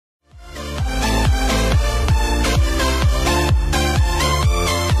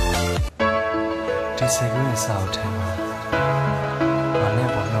segui sao tema mana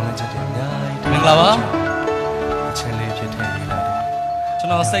bolong aja dia nyai Menglawa chile piet the ni la deကျွန်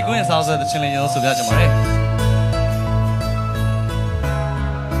တော်စိတ်ကူးရင်စားဆိုတဲ့ချင်းလေးရောဆိုပြကြပါမယ်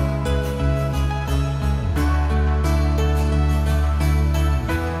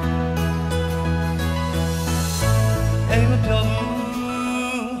အိမ်မပြောဘူး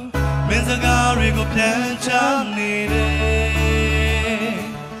မင်းစကားတွေကိုပြန်ချနေတယ်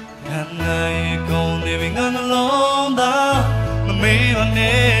ခံနိုင်ကုန်နေပြီငါနှလုံးသားမမေ့ပါ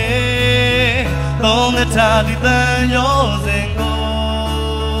နဲ့သုံးတဲ့ထားဒီတန်ရောစင်ကို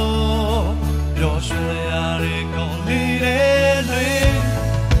ပြောရွှေရတဲ့ကုန်လေးတွေ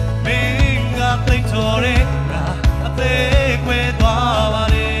မင်းကသိတော်တဲ့ငါအသေးခွဲသွားပါ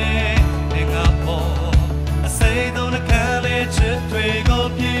လေငါပေါ်အစိမ့်သုံးတဲ့ခံလေးချစ်တွေကို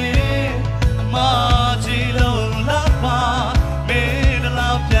ပြေအမကြီးလို့လာပါမင်းတ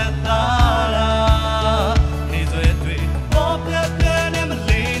လောက်ပြတ်သားလားနေစွဲတွေပေါ်ပြတ်ပြတ်နဲ့မ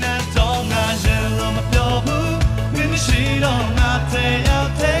လေးနဲ့တော့ငါရင်လို့မပြောဘူးမင်းမရှိတော့ငါတဲ့ရော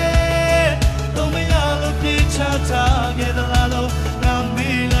က်တဲ့တော့မရလို့ပြေချထားခဲ့သလားလို့ငါ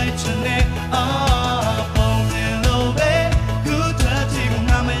မေးလိုက်ချင်တဲ့ပုံနေလို့ပဲခုတည်းက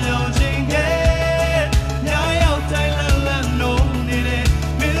ငါမယုံချင်ခဲ့ညာရောက်တိုင်းလန်းလန်းနိုးနေတဲ့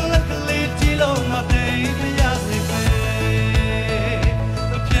မင်းလက်ကလေးကြည့်လို့ငါပြေးမရစေပဲ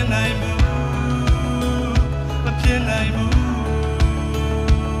မဖြစ်နိုင်ဘူးမဖြစ်နိုင်ဘူး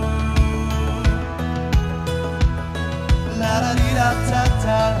La la di da ta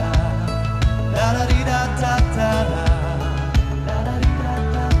ta la, la la di da ta ta la, la la di da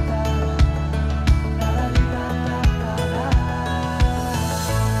ta ta la, la la di da ta ta la.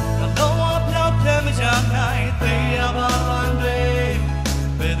 No one knows them as young night, they are one day.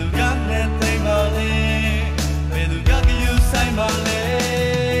 Where do you get they money? Where do you get you say money?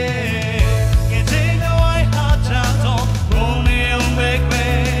 Get in the white hot jazz on, only on big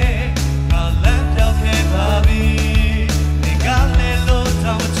way. I left your baby.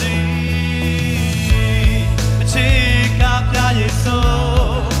 So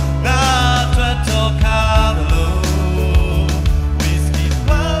not to talk about whiskey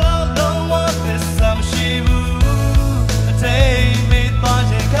well don't want this some shibu take me by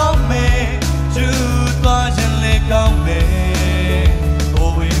the come me to by the leg on me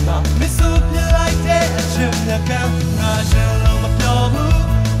oh we got me so like that chim the can na shall my pure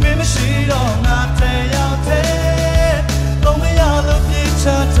me machine on not tell out there don't me all of the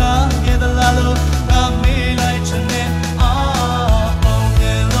chata get the lalo got me like chine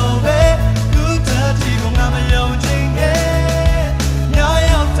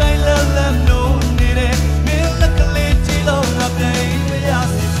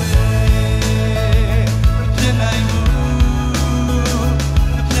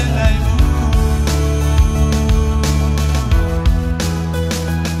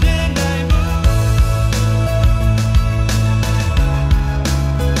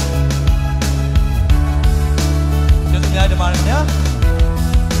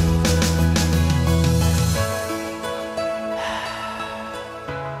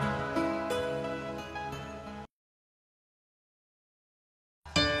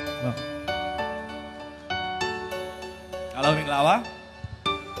Alo mình là quá.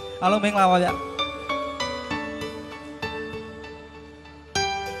 Alo mình là vậy.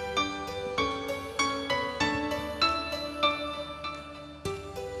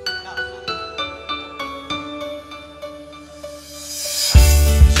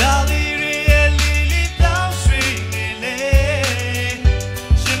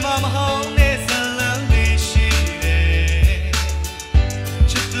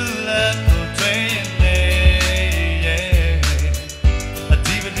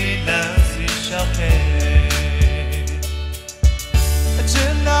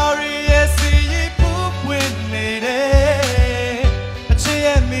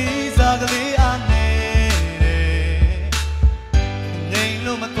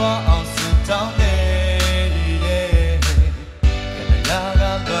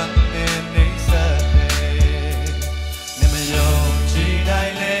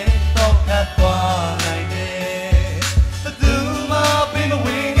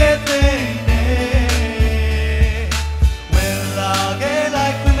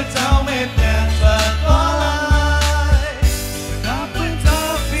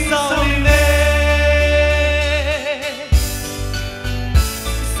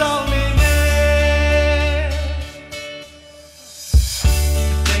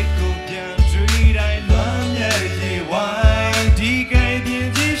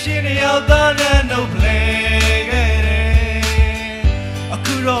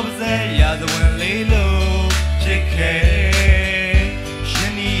 တော့ပါစေရသဝင်လေးလို့ဖြစ်ခဲ့ရှ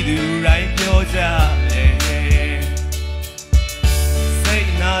င်ဤသူတိုင်းပြောကြတယ်စိ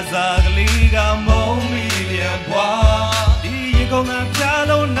တ်နာစာကလေးကမုန်းမိပြန်ပွားဒီရေကုန်ကပြ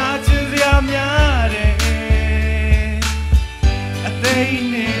လုံးနာကျင်စရာများတယ်အသိ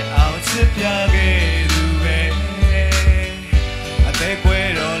နဲ့အောင်ချစ်ပြခဲ့သူပဲအသေးကွယ်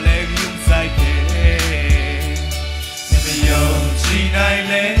တော့လည်းယူဆိုင်ခဲ့မယုံကြည်နိုင်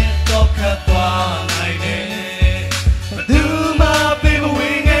လေတော့ခတ်သွားနိုင်တယ်ဘယ်သူမှပြေမဝ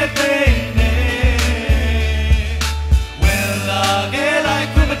င်ခဲ့တဲ့when I get like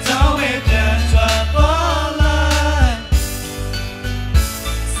when my town is done try for life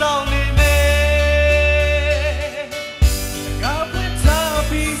so me got with time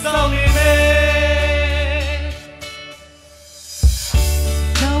be so me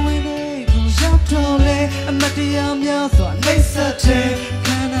now when they go out to le I'm at the young so I may set it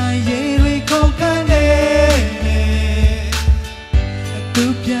can I hear we go can tu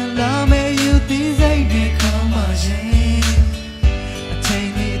pian la me you ti say me come on I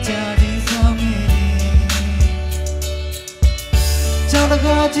take me daddy so me chao da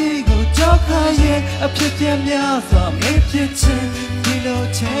ga ji go chao kha ye a phit pian mya so me phit chin di lo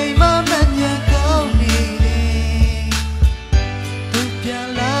chai ma man nya kaung ni tu pian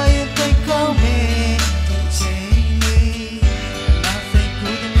la ye tai kaung me tu chai me la say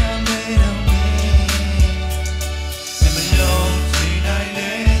good nya me don't me မယုံကြည်နိုင်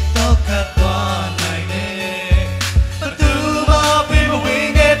လေတော့ခတ်သွားနိုင်တယ်ဘယ်သူမှပြေမဝင်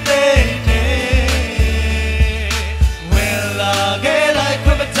ခဲ့တဲ့ when I get like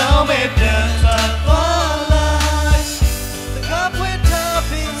when my town is done try for life the cup with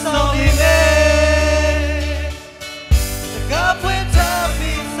topping so so me the cup with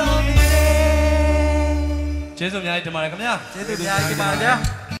topping so me ကျေးဇူးအများကြီးတင်ပါတယ်ခင်ဗျာ ကျေးဇူးများကြီးပါဗျာ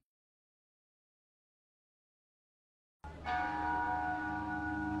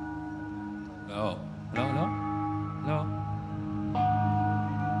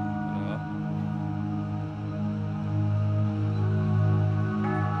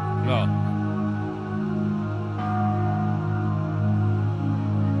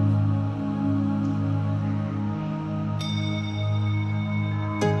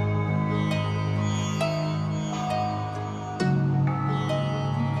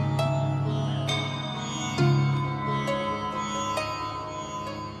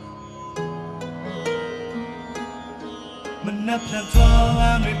မနှက်ဖြန်သွားလ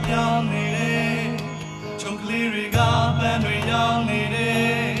မ်းတွေပြောင်းနေတယ်ချုံကလေးတွေကပန်းတွေရောင်းနေတ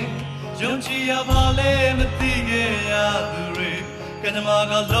ယ်ယုံကြည်ရပါလေမသိခဲ့ရသူတွေကညမာ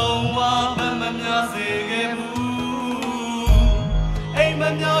ကလုံးဝမမများစေခဲ့ဘူးအိမ်မ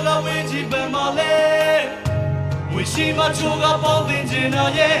များကဝင်းချီပန်းမလဲဝီရှိမချိုးကပေါင်းတင်ချင်တာ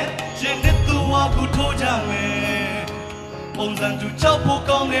ရဲ့ရင်နှစ်သူဝါကူထိုးကြမယ်ပုံစံသူချောက်ဖို့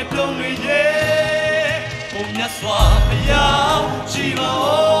ကောင်းတဲ့ပြုံးတွေရဲ့ဘုံမြတ်စွာဘုရားရှိပါ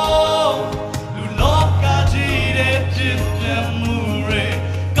ဦးလူလောကကြီးတဲ့ဖြစ်ပြမှုတွေ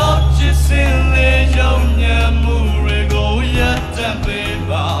ကောင်းချစ်စင်လေးယုံညံ့မှုတွေကိုရတတ်ပေး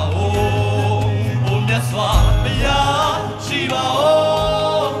ပါဦးဘုံမြတ်စွာဘုရားရှိပါ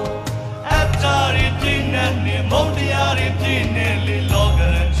ဦးအတ္တရီပြင်းနေမုန်းတရားတွေပြင်းနေလေလောက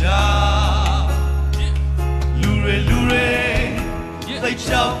ကြားလူတွေသိ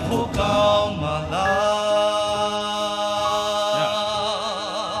ချောက်ဖို့ကောင်းပါလား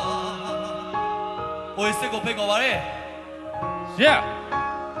စစ်ကိုဖိတ်ခေါ်ပါရစေ။ Yeah.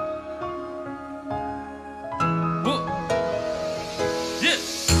 Woo. Yeah.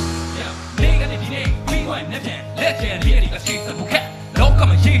 Yeah. နေကနေဒီနေ့ပြီးသွားရင်လက်ပြန်လက်ကျန်လေးတွေကရှိစဖို့ခက်လောက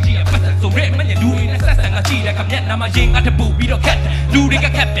မှာရေးကြီးရပတ်သက်ဆိုရဲမညလူတွေနဲ့ဆက်ဆံကကြည့်တဲ့ကမျက်နှာမှာရင်ငါတပူပြီးတော့ခက်လူတွေက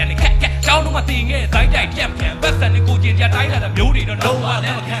ခက်ပြန်နေခက်ကျောင်းတော့မှတင်ခဲ့တိုင်းတိုင်းပြန်ပြန်ပတ်စံနဲ့ကိုကျင်ကြတိုင်းလာတဲ့မျိုးတွေတော့လုံးဝလ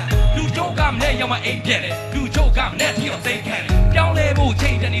ည်းမခံလူချိုးကမနဲ့ရောက်မှအိမ်ပြက်တယ်လူချိုးကမနဲ့တီအောင်သိခံတယ်ပြောင်းလဲဖို့ချိ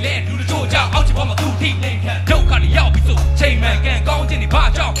န်တန်နေလဲလူတို့ကြောင့်အောက်ချပေါ်မှာသူ့ထိနေခံဒုက္ခတွေရောက်ပြီးဆိုချိန်မှန်ကန်ကောင်းခြင်းတွေဘာ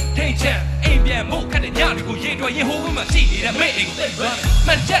ကြောင့်ထိန်ချမ်းအိမ်ပြန်ဖို့ခက်တဲ့ညတွေကိုရင်တွယ်ရင်ဟိုးကမှရှိနေတဲ့မိတ်အိမ်ကိုသိသွား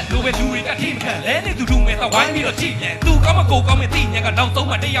မှန်ချက်လိုပဲလူတွေကထိမခံလဲနေသူတို့မဲ့တော့ဝိုင်းပြီးတော့ကြည့်ပြန်သူကောင်းမကိုကောင်းမဲ့သိညာကနောက်ဆုံး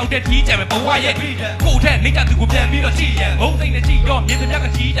မှတယောက်တည်းထီးကြံမဲ့ဘဝရဲ့ကိုထက်နေကြသူကိုပြန်ပြီးတော့ကြည့်ရန်ဘုံသိနေကြည့်တော့မြေသမျှက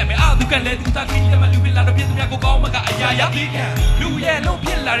ကြီးကြံမဲ့အာသူကလည်းသူသားကြီးကြံမဲ့လူပြလာတော့ပြသမျှကိုကောင်းမကအရာရပြီးခံလူရဲ့လုံးဖြ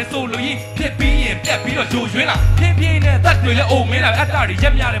စ်လာတဲ့ဆိုလို့ရင်ဖြစ်ပြီးရင်ပြက်ပြီးတော့ဂျိုရွှင်းလာဖြည်းဖြည်းနဲ့သက်တွေလည်းအိုမင်းလာအတ္တတွေရ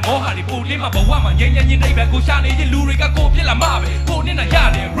က်များတဲ့မောဟတွေပိုတင်းမှာဘဝမှာငြိမ်းချမ်းခြင်းတွေပဲကိုရှာနေရင်လူတွေကကိုဖြစ်လာမှာပဲကိုနဲ့နဲ့ရ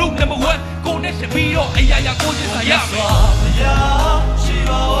တယ် room number 1ကိုနဲ့ရှင်ပြီးတော့အရာရာကိုချင်းစားရမယ်ဘုရားရှိ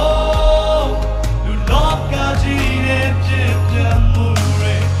ပါဦးလူလောကကြီးရဲ့ဖြစ်ပြမှု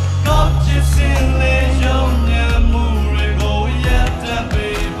တွေကောင်းချစ်စင်လေးယုံညံ့မှုတွေကိုရတတ်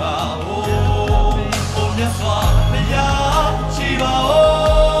ပေး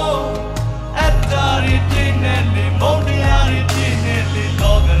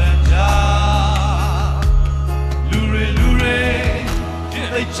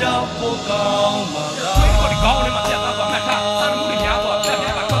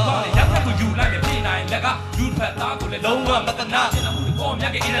ပေါ်မြ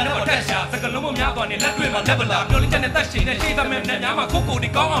တ်ကအင်တာနက်ပေါ်တက်ရှာစကလုံးမများသွားနေလက်တွေမှာလက်ပလာမျောလင်းချက်နဲ့တက်ရှင်နဲ့ရှေ့သမက်နဲ့များမှာကိုဒီ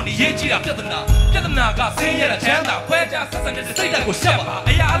ကောင်းအောင်ဒီရေးကြည့်တာပြဿနာကဆင်းရဲတဲ့ချမ်းသာခွဲခြားဆက်ဆံတဲ့စိတ်ဓာတ်ကိုရှက်ပါ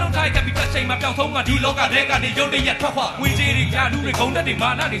အရာအလုံးထိုက်ကပ်ပြီးတစ်ချိန်မှာပျောက်ဆုံးကဒီလောကထဲကနေရုပ်တရက်ထွက်ခွာငွေကြေးတွေယာလူတွေဂုံတက်တွေမာ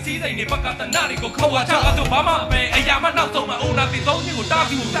နတွေစီးစိမ်တွေပကတနာတွေကိုခေါ်ဝါချအတူဘာမှပဲအရာမှနောက်ဆုံးမှာအိုနာပြီးသုံးခြင်းကိုတား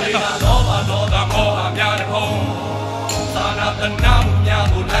ပြီးလို့တက်တာလောဘဒေါသမောဟများတဲ့ခုံသာနာတနာမှုများ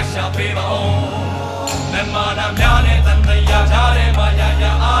ကိုလက်ရှာပေးပါဦးမမာနာများနဲ့တန်တရားချတဲ့မာယာ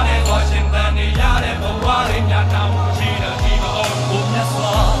ယာအားနဲ့သွားရှင်တန်နေရတဲ့ဘဝတွေများတောင်းရှိတာဒီပါဦးဘုမြတ်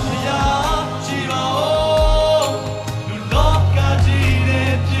စွာဘုရားရှိပါဦးလူလောကကြီး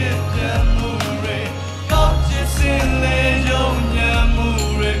ရဲ့ဖြစ်တဲ့မှုတွေကောင်းချစ်စင်လေယုံညံ့မှု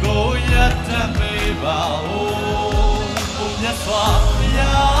တွေကိုရတတ်ပေးပါဦးဘုမြတ်စွာဘု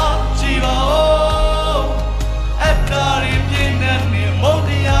ရားရှိပါဦးအတ္တရီပြည့်နေမုတ်တ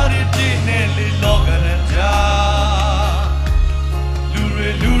ရားတွေပြည့်နေလေလောကနဲ့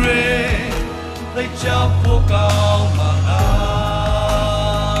လူတွေသိချဖို့ကောင်းပါ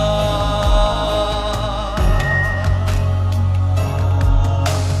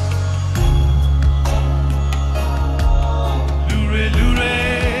လူတွေ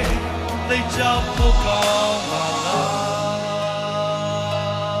သိချဖို့ကောင်းပါ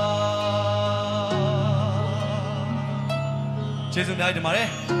ကျေးဇူးများတင်ပါတယ်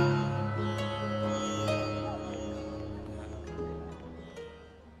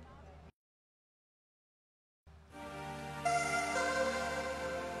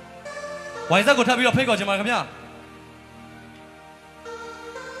ဝိုင်းဆက်ကိုထပ်ပြီးတော့ဖိတ်ခေါ်ချင်ပါခင်ဗျာ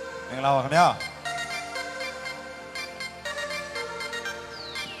မင်္ဂလာပါခင်ဗျာ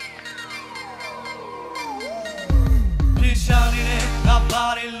ပြေရှာနေတဲ့ငါပါ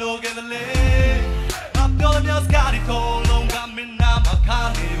ရီလိုကလေးငါပြောတဲ့မျိုးစကားတွေထုံးလုံးကမင်းနာမခါ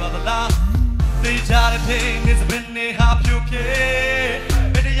နေပါလားသိကြတဲ့ဖေးနေစပင်းနေဟာဖြူပြေ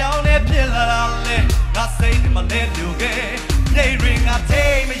ဘယ်တရားလဲဖြစ်လာလဲငါစိတ်နဲ့မလဲပြိုခဲ့နေရင်ငါထိ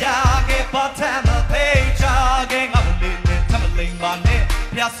မရခဲ့ပါတမ်းမဖေးချခဲ့ငါမလေးနဲ့ထမလိမ်ပါနဲ့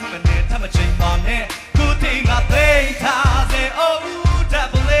ပြဆုမနဲ့ထမချိန်ပါနဲ့ခုထိငါသိထားစေအိုးတပ်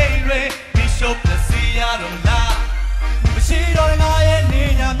ပလေးတွေဒီရှုပ်တဲ့စီရတော့လားမရှိတော့ငါရဲ့နေ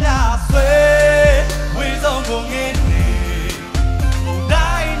ညာများဆွေဝေဆုံးကိုငင်းနေဘုံ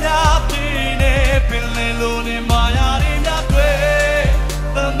တိုင်းနာပြင်းနေပင်လေလိုနေမာယာတွေများတွေ့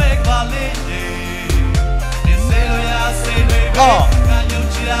သမက်ပါလေးနေဒီစေလိုရစေတွေငါယုံ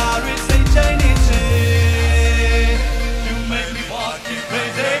ကြည်တာတွေစိတ်ချိုင်းနေချေ You make me fucking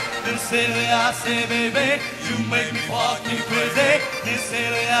crazy this silly I say baby You make me fucking crazy this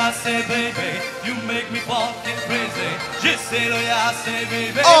silly I say baby You make me fucking crazy This silly I say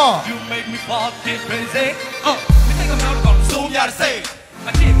baby You make me fucking crazyဒီစိတ်ကမြောက်တော့ဆုံးရတဲ့စိတ်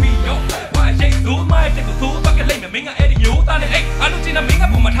အချစ်ပြီးရောဝါရိတ်လို့မိုက်တဲ့ကိုသိုးပတ်ကလေးမင်းကအဲ့ဒီမျိုးသားနဲ့အိတ်အလူချင်းနဲ့မင်းက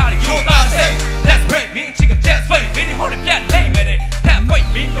ပုံမထားတယ်ရိုးသားတဲ့ Let's break me chicken just wait မင်းဒီဟိုတဲ့ပြတ်လိမ့်မယ်တဲ့ Tap wait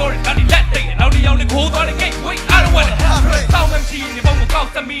မင်းတို့ကဒီလက်တိတ်နောက်တစ်ယောက်နဲ့ခိုးသွားတဲ့ gate wait I don't want it တောင်းမှမရှိနေပုံကိုကောက်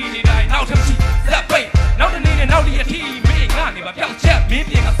သမီးနေတိုင်းနောက်ထပ်မရှိ Let's wait နောက်တစ်နေ့နဲ့နောက်တစ်ရက်ထိမင်းကနေပါပြောက်ချက်မင်း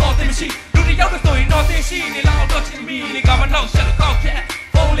ပြင်ကစော်တင်မရှိလူတစ်ယောက်တော့ဆိုရင်တော့သိရှိနေလောက်တော့ချစ်မိနေကမနောက်ရှက်လို့ကောက်ချက်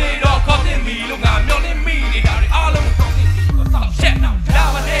ပုံလေးတော့ခေါ်တင်မိလို့ငါမျောနေမိနေတာတွေအားလုံးကိုတော့ရှက်နောက်ဒါ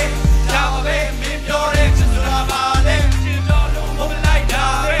ပါလေဒါပါပဲမင်းပြောတဲ့ချစ်စရာပါလေချစ်တော်လုံးမလိုက်တာ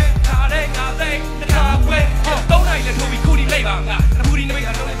ပဲဒါတဲ့ငါသိတခါပွဲသုံးနိုင်လေထိုးပြီးခုဒီလိုက်ပါငါအခုဒီနိမိတ်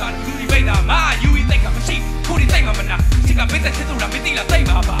အလုံးလိုက်ပါလူဒီပိတ်တာမာယူရီသိတ်ကမရှိခုဒီသိတ်မှမနာချစ်ကပိတ်တဲ့ချစ်သူလားမသိလားသိ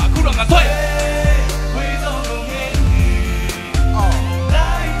ပါပါအခုတော့ငါဆွဲဝေးဆုံးကုန်နေ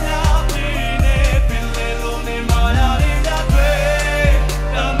လိုက်တာပြင်းနေပင်လေလုံးနေမာယာရီတာတွေ့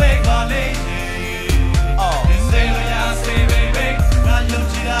တမိတ်ပါလေဒီစေလိုရစေbabyငါယုံ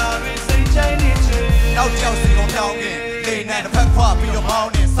ကြည်တာတွေစိတ်ချိုင်းနေချေနောက်တစ်ယောက်စီကုန်ပြောင်းကင်လေနဲ့တစ်ဖက်ခွာပြီးတော့မောင်း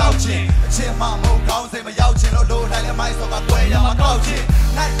နေစောက်ချင်းအချင်းမမုန်းကောင်းစိတ်မရောက်ချင်းလို့လိုတိုင်းလည်းမိုင်းစောကကွယ်ရမှာကောက်ချင်း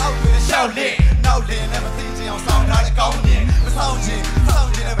နိုင်အောက်တွေရှောက်လေနောက်လင်းနဲ့မသိချင်အောင်စောင်းထားတဲ့ကောင်းမြင်မစောင်းချင်း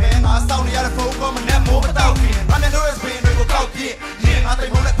လည်းပဲငါစောင်းနေရတဲ့ဖုန်းကမနဲ့မိုးမတောက်ခင်အမေတို့ရဲ့စပင်းတွေကိုကောက်ပြစ်နင်းငါတိ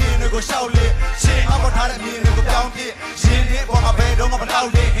တ်ဖုန်းနဲ့ပြင်းတွေကိုရှောက်လေရှင်းငါပေါ်ထားတဲ့မြင်တွေကိုပြောင်းပြစ်ရှင်းနေပေါ်မှာဘယ်တော့မှမတောက်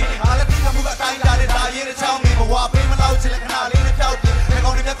လေငါလည်းပြီးမှုကအတိုင်းတာတဲ့တာရင်တဲ့ချောင်းတွေဘဝပေးမလောက်ချင်တဲ့ခဏလေးနဲ့ပြောက်ပြစ်ဘယ်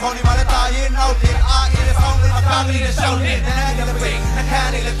ကောင်းနေမြခေါ်နေမှလည်းတာရင်နောက်တင်အားရတဲ့ဆောင်းလေးအကားလေးနဲ့ရှောက်နေတဲ့ကလေးပဲနှခ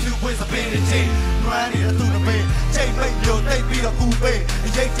မ်းလေးလည်းဖြူပွင့်စပင်းတွေချင်းနွမ်းနေတဲ့သူ့နဲ့ပဲချိန်ပိတ်မျိုးတိတ်ပြီးတော့ပူပေး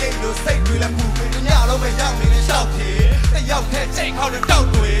ရိတ်ကျိတ်လို့စိတ်တွေလည်းပူပေးညလုံးပဲရောက်နေတဲ့ရှောက်ဖြေတယောက်ထဲချိန်ခေါက်တဲ့တောက်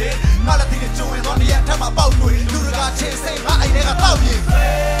တွေငါလည်းဒီကျုံရင်တော့နေရာထပ်မှာပေါက်တွေလူတွေကချေစိတ်ငါအိမ်ထဲကတောက်ပြေ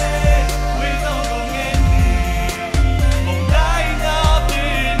ဝေးဆုံးကုန်နေမုန်တိုင်းနာပြ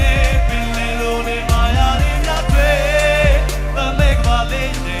င်းနေပင်လေလိုနေမာယာရီတာတွေ့တမိတ်ပါလေ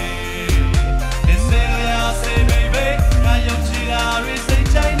ဒီစေလိုရစေ baby ငါယုံကြည်တာတွေ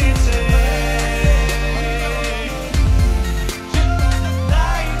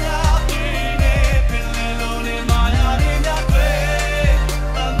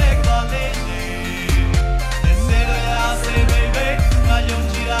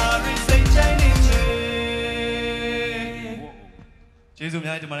ကျေးဇူးအ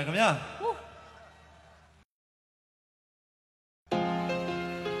များကြီးတင်ပါတယ်ခင်ဗျာ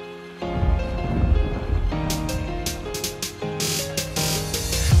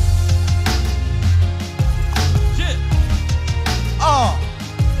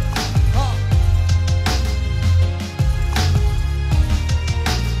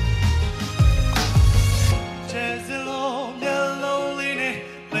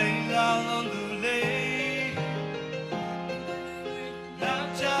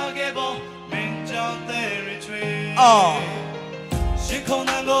ရှစ်ခုံ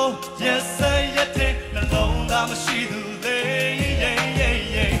တန်ကိုရက်စက်ရက်တဲ့နှလုံးသားမရှိသူလေ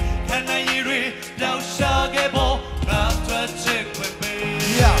ခန္ဓာရည်တွေပျောက်ရှာခဲ့ဖို့ငါတွေ့ချစ်ခွင့်ပေး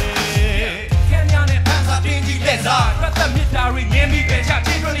ခမ်းများနဲ့ဖန်ဆာတင်းကြီးလက်စားပတ်သက်မြစ်တာတွေငင်းပြီးပဲချချ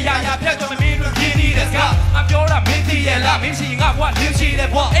င်းတွေရာဖြတ်တော့မင်းတို့ရင်းနေတဲ့စကားအပြောတာမင်းသိရဲ့လားမင်းရှိငါဘွားလင်းရှိတဲ့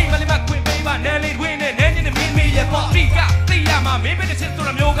ဘွားအိမ်မလေးမခွင့်ပေးပါနဲလေးတွင်းနဲ့နဲချင်းနဲ့မင်းမေးရဲ့ဘွားတိကသိရမှာမင်းပဲတစ်ချက်ဆို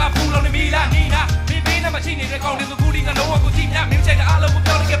တော့မျိုးကဘူးလုံးနေပြီလားနီနာမချိနေတဲ့ကောင်းတဲ့သူကူဒီကလုံးဝကိုကြည့်မြမင်းချက်အားလုံးကို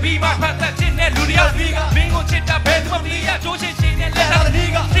ပြောနေကြပြီးမှဖတ်သက်ချင်းနဲ့လူတယောက်ပြီးကမင်းကိုချစ်တာဘယ်သူမှမသိရကျိုးချင်းချင်းနဲ့လက်လာတဲ့ဒီ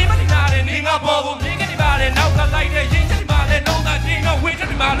ကဒီမနေတာတဲ့နေငါပေါ်ကိုမြင်ခဲ့ပါလေနောက်ကလိုက်တဲ့ရင်းချက်ပါလေနှုံးသားချင်းတော့ဝေးတ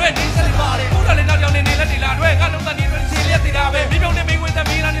က်ပါလွဲ့နေစက်ပါလေဘုရားလည်းနောက်ကြောင်နေလက်တွေလာတွေ့ငါလုံးသားနေတွေချင်းလက်သေးတာပဲမိပြုံးနဲ့မင်းဝင်တဲ့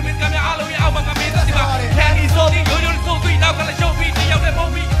မင်းလားနေမင်းကများအားလုံးရဲ့အောက်မှာကမင်းသက်စီပါခံဒီဆိုပြီးရိုးရိုးဆိုပြီးနောက်ကလည်းရှုပ်ပြီးတယောက်နဲ့ပုံ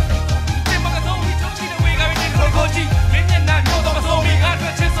ပြီးချင်းမကဆုံးပြီးချုံချီတဲ့ဝေးကပြီးကိုကိုချီမင်းမျက်နှာညှို့တော့မဆုံးပြီးငါ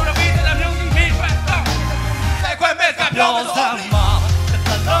တွေ့ချင်းဆိုတော့ပြီးတဲ့မျိုးကြီးမင်းဖတ်တော့ပြောစမ်းမှာတ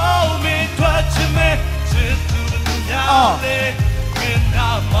လုံးမင်းထွက်ချင်မဲ့ချစ်သူများလေမင်းနာ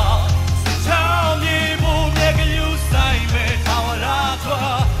မစချောင်းမြေဖို့မြဲကယူဆိုင်မဲ့ထာဝရ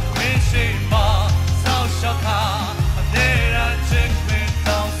ထွားမင်းရှိမှာဆောက်ရှောက်ခါအနေရချစ်မင်း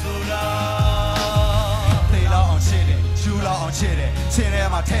တောင်းဆိုတာသေလောက်အောင်ချစ်တယ်ယူလောက်အောင်ချစ်တယ်ချင်းထဲ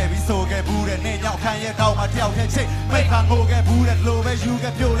မှာထည့်ပြီးဆိုခဲ့ဘူးတဲ့နေညောင်ခံရဲ့တောင်းမှာတယောက်ထဲချိတ်မိတ်ခါငိုခဲ့ဘူးတဲ့လိုပဲယူ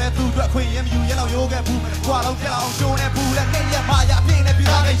ခဲ့ပြိုလဲသူ့အတွက်ခွင့်ရင်မယူရဲလောက်ရိုးခဲ့ဘူးကွာလုံးပြအောင်ရှိုးနေဘူးတဲ့နေရက်မှာရပြင်းနေပြီး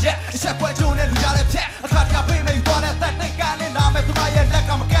သားတဲ့ရက်အချက်ပွဲကျိုးနေလူကြတဲ့ဖြက်အခါတကပေးမိသွားတဲ့တက်တဲ့ကန်းနဲ့နာမဲ့သူမရဲ့လက်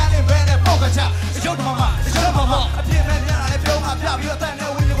ကမကန်းနဲ့ဘဲနဲ့ပေါက်ကချရုပ်တော်မှာအပြင်းမဲ့ညာလည်းပြုံးမှာပြပြီးတော့တဲ့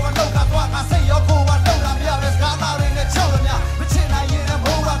နဲ့ဝင်းကိုတော့ကတော့ငါစိတ်ရောကိုယ်ပါတော့လာပြတဲ့စကားသားတွေနဲ့ချောက်လို့များမချင်နိုင်ရင်လည်း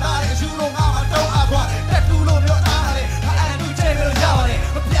ဘုံပါသားရဲ့အယူလုံးငါမှတော့အကွာတက်တူလို့မျိုးအားရတယ်အဲ့တူချေလို့ရပါတယ်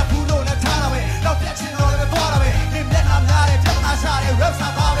မပြတ်ဘူးလို့လည်းထားတာပဲတော့ပြတ်ချင်တော့လည်းသွားတာပဲဒီမျက်နှာများတဲ့ပြဿနာရှာတဲ့ rap စာ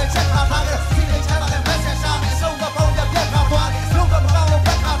သားတွေချက်ထားထားတဲ့စီလေးချမ်းသာတဲ့ message ရှာတဲ့ဆုံးမပုံပြတ်ခါသွားတယ်လုံးဝမကောင်းလို့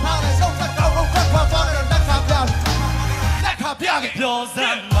ပြတ်ခါထားတယ်ဆုံးသက်ကောင်းလို့ပြတ်ခါသွားတယ်လက်ခါပြခဲ့ပြောစ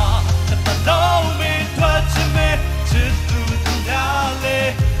မ်းမှာတလုံးမင်းထွက်ချင်မဲ့ချစ်သူများလေ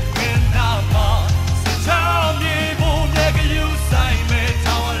မင်းနာမစချောင်းမြေဖို့မြဲကယူဆိုင်မဲ့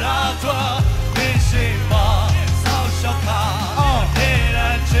ထာဝရထွားမင်းရှိမှာဆောက်ရှောက်ခါနေရ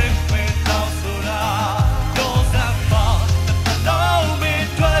ချစ်မင်းတောင်းဆိုတာပြောစမ်းမှာတလုံးမင်း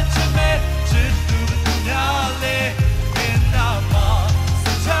ထွက်ချင်မဲ့ချစ်သူများလေမင်းနာမစ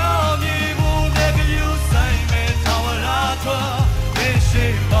ချောင်းမြေဖို့မြဲကယူဆိုင်မဲ့ထာဝရထွားရှိ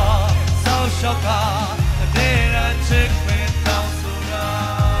ပါဆောက်ရှောက်ခါနေရချစ်မင်းတောင်းဆိုတာ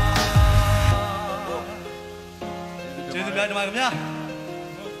ကျေးဇူးများတင်ပါခင်ဗျာ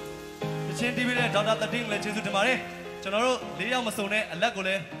ချင်းတီးပြီးတဲ့ဒေါက်တာတတင်းလည်းကျေးဇူးတင်ပါတယ်ကျွန်တော်တို့၄ယောက်မစုံတဲ့အလက်ကိုလ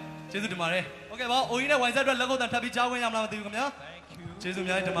ည်းကျေးဇူးတင်ပါတယ်โอเคပါအိုကြီးနဲ့ဝိုင်ဆက်အတွက်လက်ကုပ်တန်ထပ်ပြီးကြားဝင်ရမလားမသိဘူးခင်ဗျာကျေးဇူး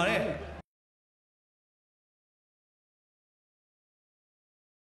များတင်ပါတယ်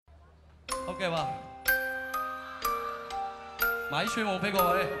โอเคပါမိုင်းရွှေမုံဖိတ်ခေါ်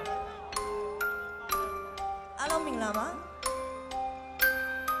ပါလေအားလုံးမင်္ဂလာပါ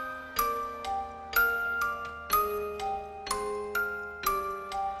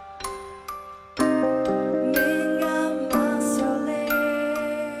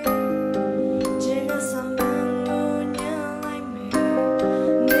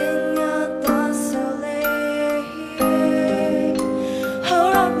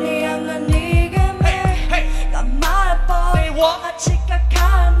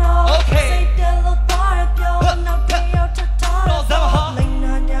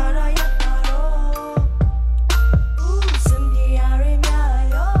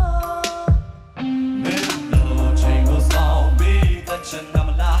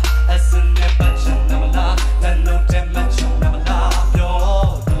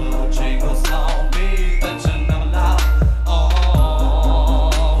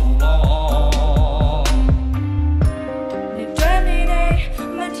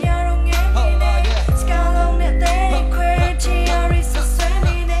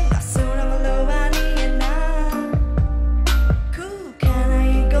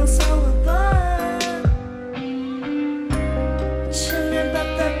Remember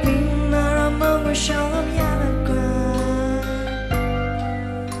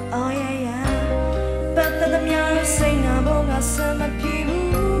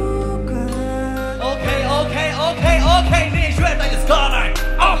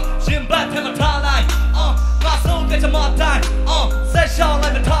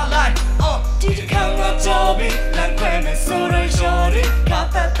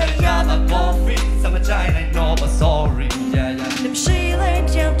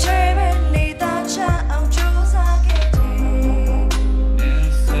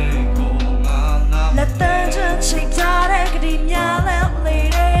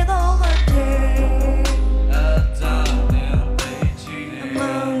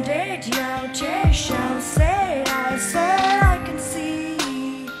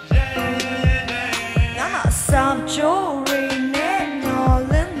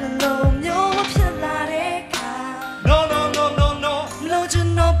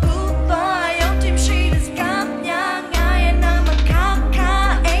no pupa yo tim shi this gap nya nga na ma ka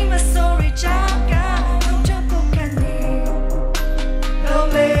aim a sorry chaka no chapo kani no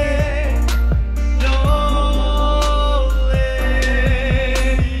le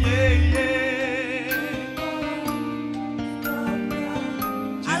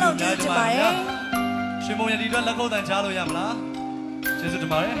Hello ကျေးဇူးတင်ပါတယ်ရှင်မုံရဒီအတွက်လက်ခုပ်တန်ချလို့ရမလားကျေးဇူးတ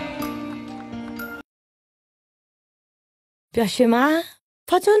င်ပါတယ်ပျော်ရွှင်ပါ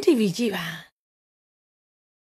Fortune TV ကြည့်ပါ